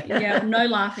can I. Yeah, no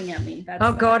laughing at me.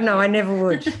 Oh, God, no, I never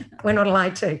would. We're not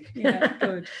allowed to. Yeah,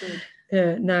 good.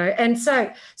 Yeah, no. And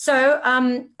so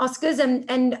Oscars,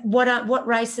 and what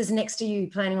races next are you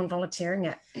planning on volunteering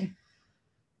at?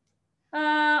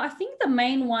 I think the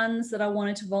main ones that I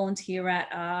wanted to volunteer at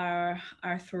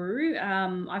are through.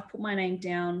 I've put my name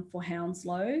down for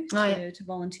Hounslow to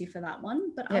volunteer for that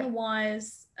one, but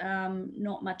otherwise,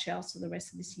 not much else for the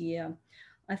rest of this year.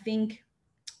 I think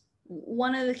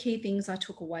one of the key things I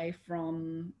took away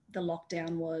from the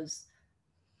lockdown was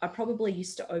I probably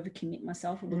used to overcommit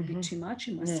myself a little bit too much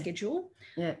in my schedule.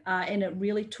 Yeah. And it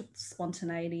really took the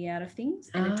spontaneity out of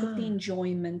things, and it took the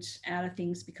enjoyment out of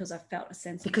things because I felt a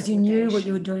sense because of you knew what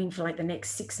you were doing for like the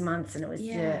next 6 months, and it was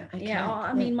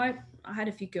I mean, I had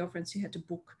a few girlfriends who had to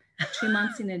book 2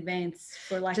 months in advance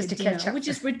for like just a dinner, catch up, which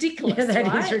is ridiculous. That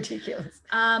right? is ridiculous.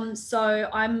 So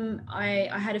I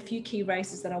had a few key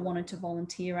races that I wanted to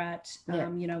volunteer at.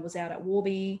 Was out at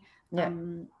Warby.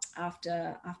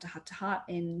 After Heart to Heart,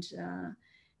 and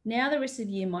now the rest of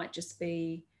the year might just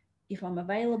be if I'm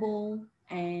available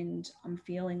and I'm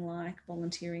feeling like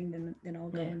volunteering, then I'll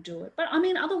go and do it. But I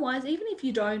mean, otherwise, even if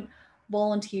you don't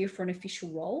volunteer for an official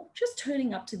role, just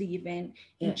turning up to the event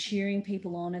and cheering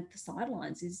people on at the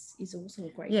sidelines is also a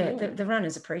great feeling. The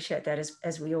runners appreciate that,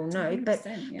 as we all know. But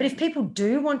if people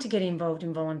do want to get involved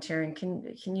in volunteering, can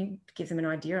you give them an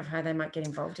idea of how they might get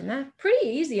involved in that? Pretty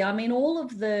easy. I mean, all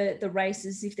of the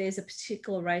races, if there's a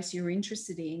particular race you're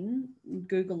interested in,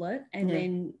 Google it, and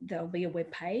then there'll be a web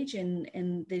page,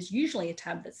 and there's usually a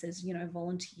tab that says,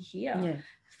 volunteer here.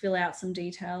 Fill out some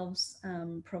details,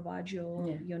 provide your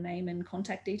name and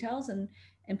contact details, and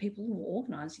people will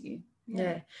organise you.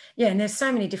 And there's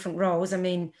so many different roles. I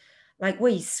mean, like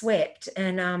we swept,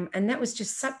 and that was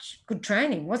just such good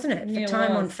training, wasn't it? For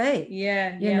time on feet.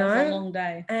 It was a long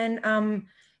day. And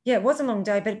it was a long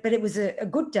day, but it was a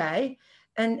good day.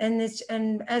 And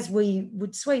as we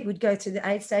would sweep, we'd go to the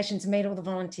aid stations and meet all the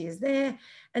volunteers there.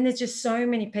 And there's just so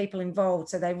many people involved.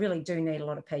 So they really do need a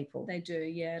lot of people. They do,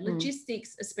 yeah.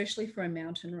 Logistics, especially for a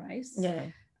mountain race,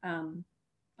 a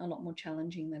lot more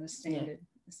challenging than a standard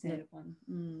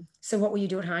one. So what will you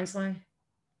do at Hounslow?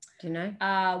 Do you know?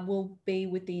 We'll be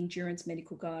with the endurance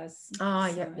medical guys.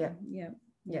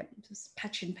 Just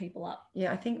patching people up.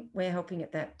 Yeah, I think we're helping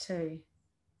at that too.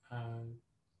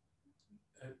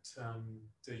 At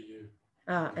DU.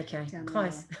 Oh, okay. Down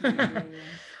Close. Yeah.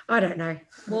 I don't know.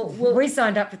 Well, we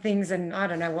signed up for things and I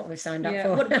don't know what we've signed up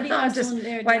for. What are you guys I'm just doing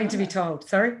there waiting to be told.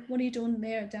 Sorry? What are you doing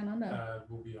there down under?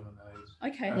 We'll be on an aid.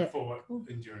 Okay. For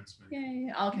endurance.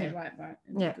 Yeah. Okay, right.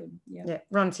 Yeah. Good. Yeah.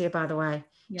 Ron's here, by the way,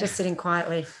 just sitting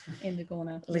quietly. In the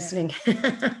corner. Listening.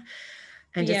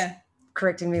 And just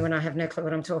correcting me when I have no clue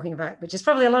what I'm talking about, which is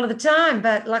probably a lot of the time,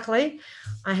 but luckily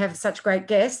I have such great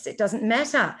guests, it doesn't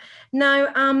matter.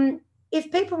 Now, if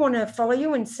people want to follow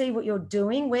you and see what you're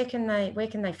doing, where can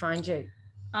they find you?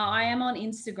 I am on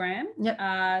Instagram.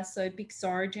 Yep. So Big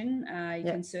Sorigin. You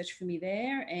can search for me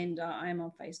there, and I am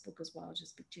on Facebook as well,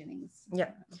 just Big Jennings.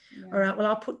 Yep. All right. Well,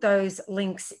 I'll put those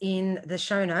links in the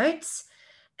show notes.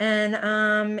 And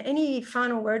any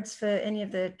final words for any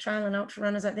of the trail and ultra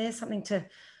runners out there? Something to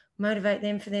motivate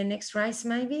them for their next race,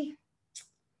 maybe?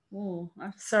 Oh,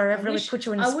 sorry, I've really put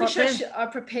you in the spot there. I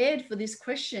prepared for this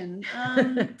question.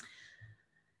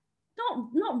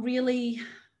 Not really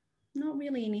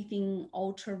anything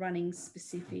ultra running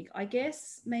specific. I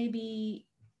guess maybe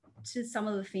to some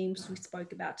of the themes we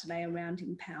spoke about today around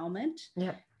empowerment.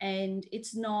 Yeah. And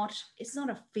it's not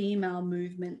a female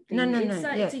movement thing. No.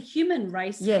 It's a human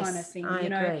race kind of thing. I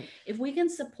agree. If we can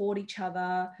support each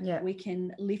other, yeah, we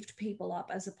can lift people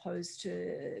up as opposed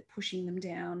to pushing them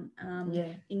down.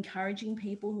 Encouraging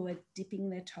people who are dipping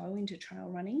their toe into trail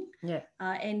running. Yeah.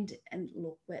 And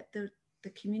look, the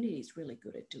community is really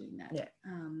good at doing that. Yeah.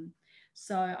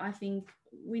 So I think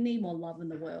we need more love in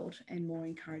the world and more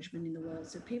encouragement in the world.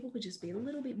 So people could just be a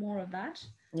little bit more of that.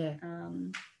 Yeah.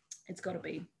 It's got to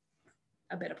be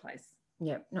a better place.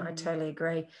 Yeah. No, I totally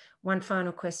agree. One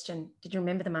final question. Did you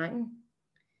remember the mountain?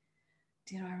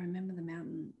 Did I remember the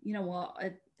mountain? You know what?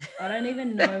 I don't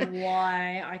even know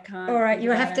why I can't. All right,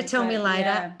 you'll have to tell me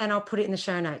later, and I'll put it in the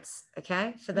show notes,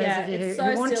 okay? For those of you who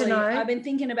want to know. I've been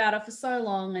thinking about it for so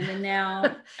long, and then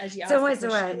now, as you ask, it's always the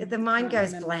way. The mind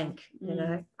goes blank, you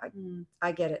know.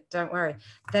 I get it. Don't worry.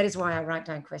 That is why I write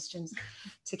down questions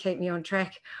to keep me on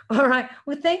track. All right.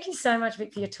 Well, thank you so much,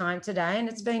 Vic, for your time today, and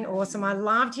it's been awesome. I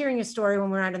loved hearing your story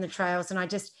when we were out on the trails, and I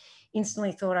just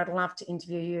instantly thought I'd love to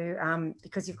interview you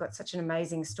because you've got such an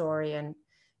amazing story. And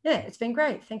yeah, it's been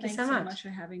great. Thanks so much. Thanks so much for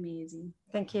having me, Izzy.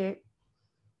 Thank you.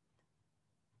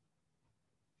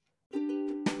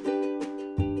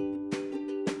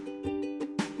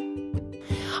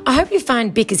 I hope you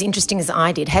find Bic as interesting as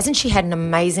I did. Hasn't she had an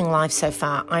amazing life so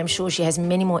far? I'm sure she has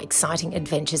many more exciting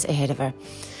adventures ahead of her.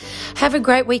 Have a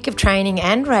great week of training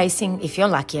and racing if you're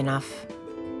lucky enough.